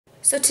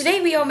So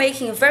today we are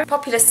making a very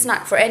popular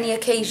snack for any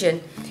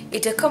occasion.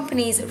 It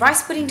accompanies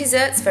rice pudding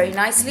desserts very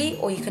nicely,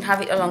 or you can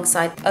have it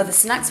alongside other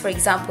snacks, for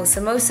example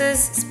samosas,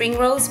 spring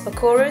rolls,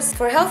 pakoras.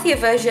 For a healthier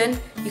version,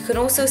 you can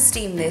also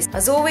steam this.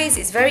 As always,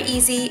 it's very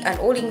easy and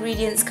all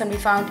ingredients can be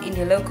found in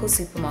your local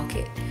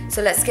supermarket.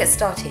 So let's get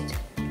started.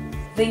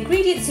 The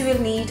ingredients you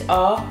will need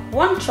are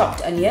 1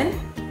 chopped onion,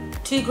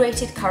 2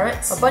 grated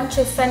carrots, a bunch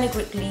of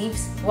fenugreek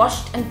leaves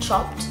washed and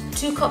chopped,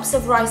 2 cups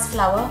of rice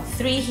flour,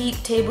 3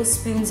 heaped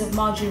tablespoons of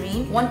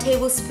margarine, 1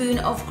 tablespoon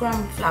of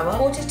gram flour,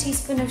 1/4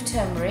 teaspoon of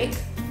turmeric,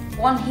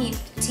 1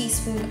 heaped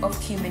teaspoon of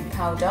cumin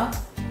powder,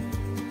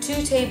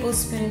 2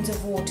 tablespoons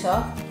of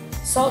water,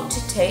 salt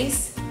to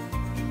taste,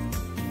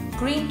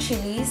 green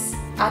chilies,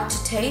 add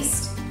to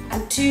taste,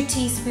 and 2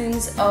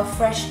 teaspoons of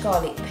fresh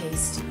garlic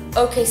paste.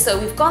 Okay, so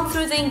we've gone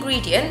through the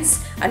ingredients,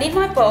 and in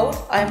my bowl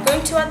I am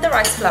going to add the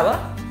rice flour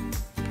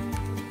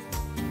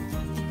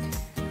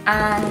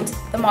and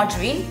the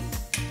margarine.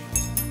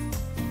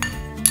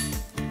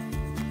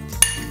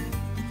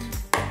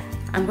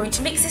 I'm going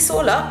to mix this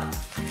all up.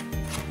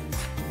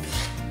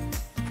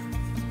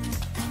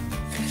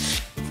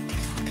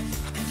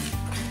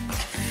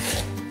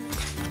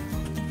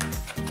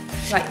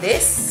 Like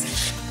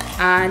this,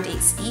 and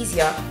it's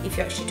easier if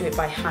you actually do it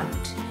by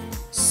hand.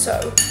 So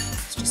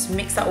let's just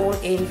mix that all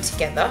in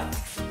together.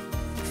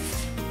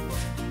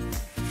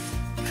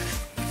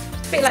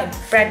 It's a bit like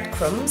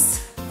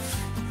breadcrumbs.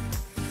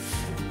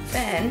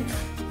 Then,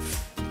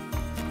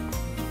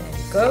 there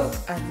we go,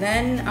 and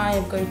then I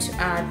am going to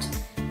add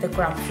the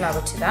gram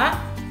flour to that,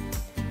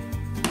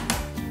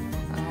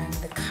 and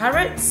the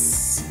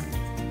carrots,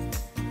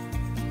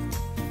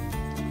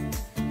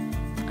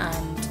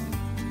 and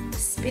the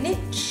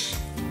spinach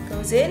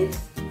goes in,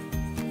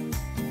 and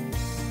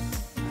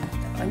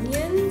the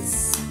onions.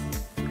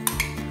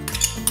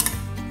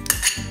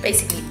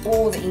 Basically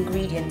all the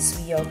ingredients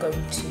we are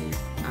going to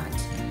add.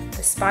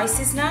 The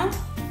spices now.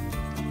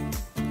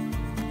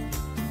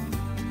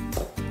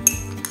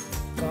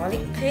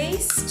 Garlic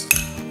paste,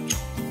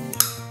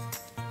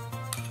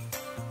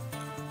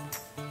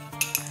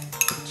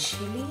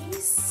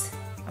 chilies.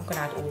 I'm going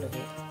to add all of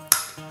it.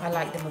 I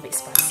like them a bit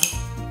spicy.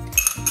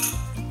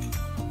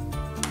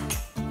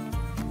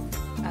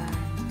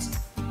 And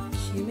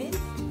cumin,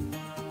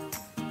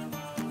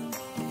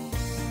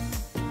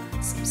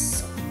 some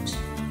salt,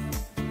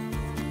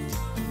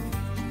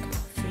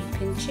 3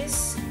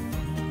 pinches,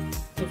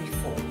 maybe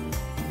 4,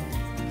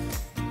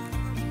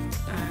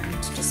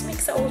 and just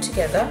mix it all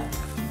together.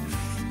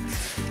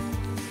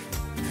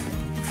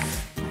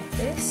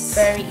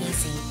 Very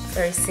easy,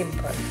 very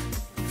simple.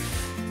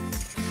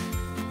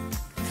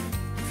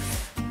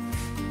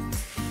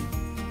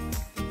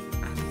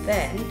 And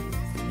then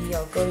we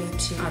are going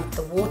to add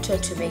the water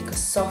to make a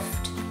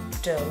soft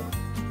dough.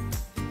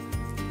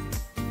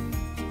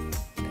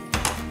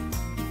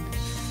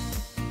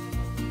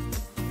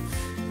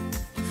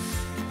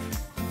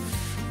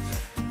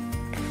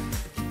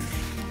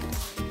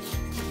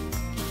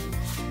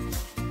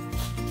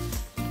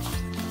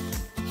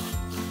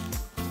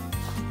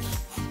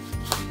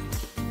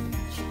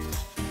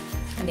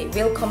 And it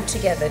will come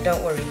together,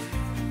 don't worry.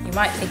 You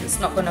might think it's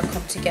not going to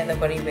come together,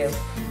 but it will.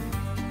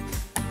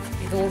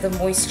 With all the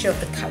moisture of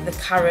the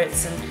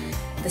carrots and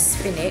the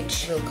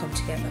spinach, it will come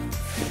together.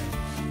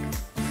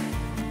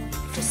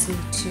 Just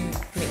need to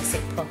mix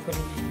it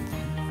properly.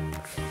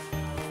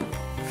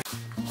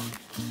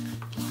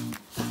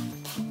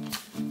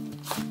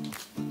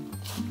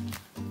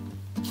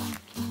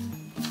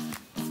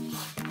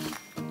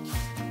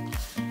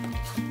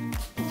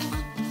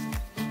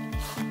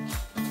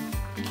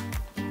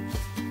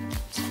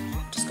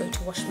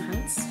 To wash my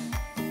hands.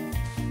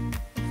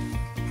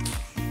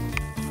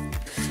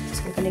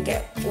 So we're going to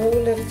get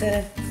all of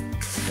the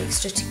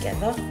mixture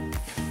together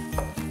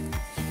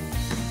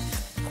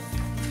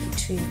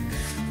into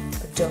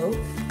a dough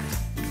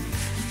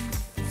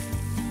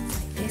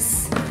like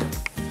this.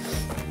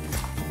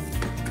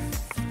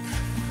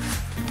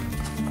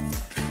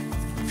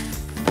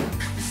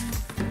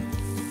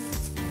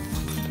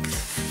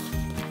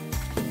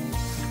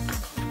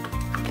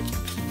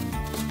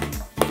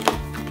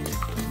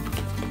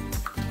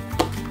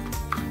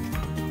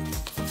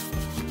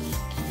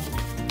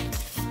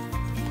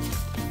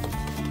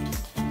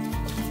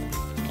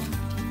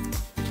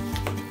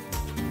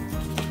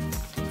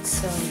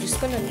 So I'm just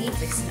going to leave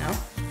this now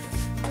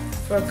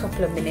for a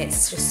couple of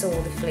minutes, just so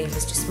all the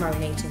flavours just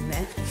marinate in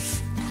there.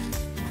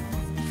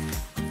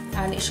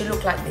 And it should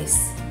look like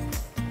this.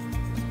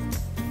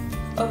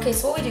 Okay,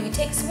 so what we do, we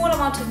take a small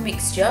amount of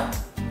mixture,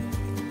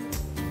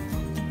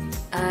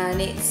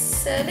 and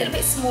it's a little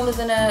bit smaller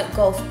than a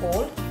golf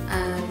ball,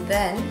 and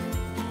then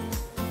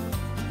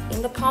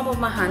in the palm of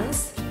my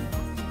hands,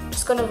 I'm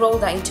just going to roll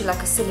that into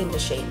like a cylinder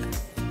shape.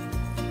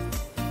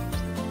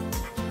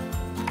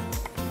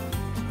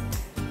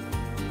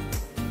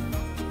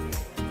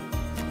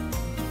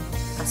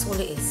 That's all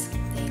it is.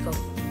 There you go.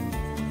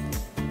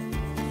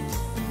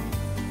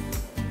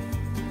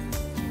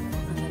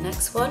 And the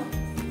next one.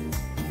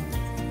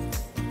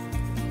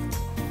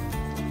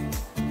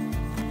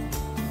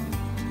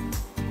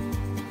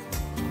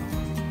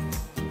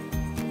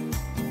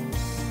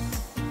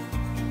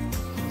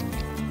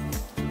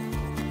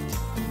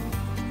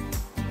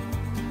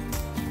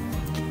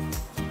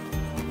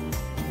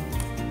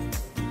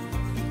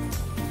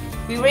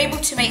 We were able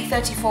to make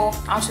 34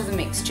 out of the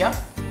mixture,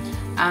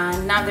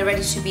 and now they're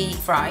ready to be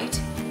fried,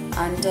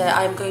 and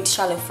I'm going to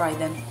shallow fry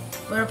them.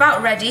 We're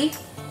about ready,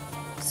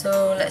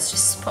 so let's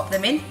just pop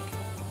them in.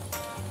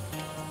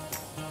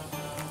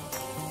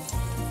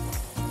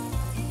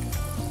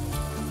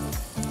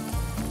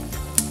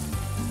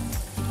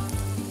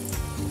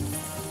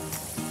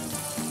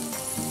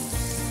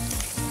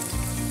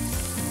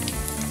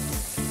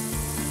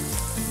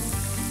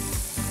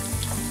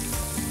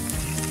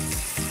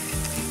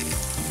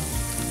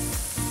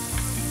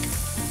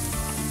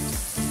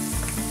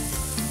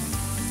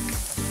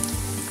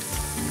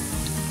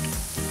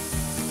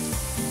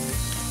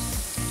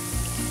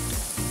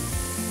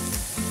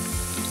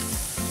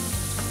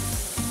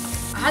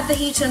 I had the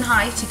heat on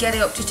high to get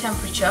it up to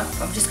temperature,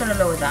 but I'm just going to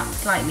lower that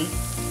slightly.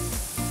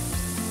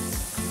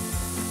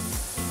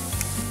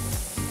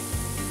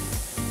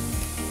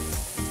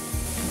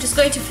 I'm just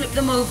going to flip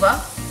them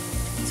over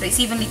so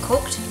it's evenly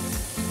cooked.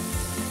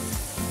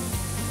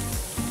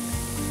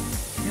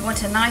 We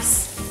want a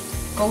nice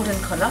golden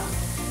colour.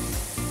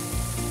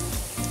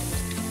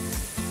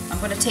 I'm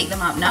going to take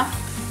them out now.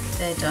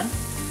 They're done.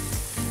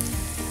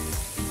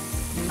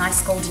 A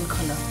nice golden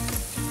colour.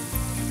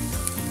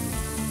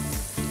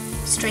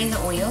 Strain the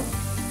oil.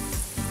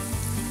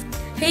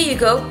 Here you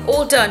go,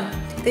 all done.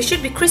 They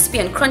should be crispy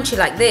and crunchy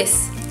like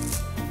this.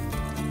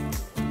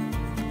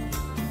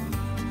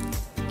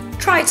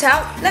 Try it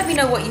out, let me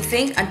know what you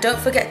think, and don't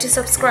forget to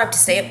subscribe to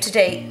stay up to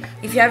date.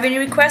 If you have any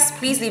requests,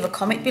 please leave a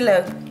comment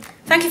below.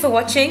 Thank you for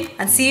watching,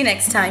 and see you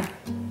next time.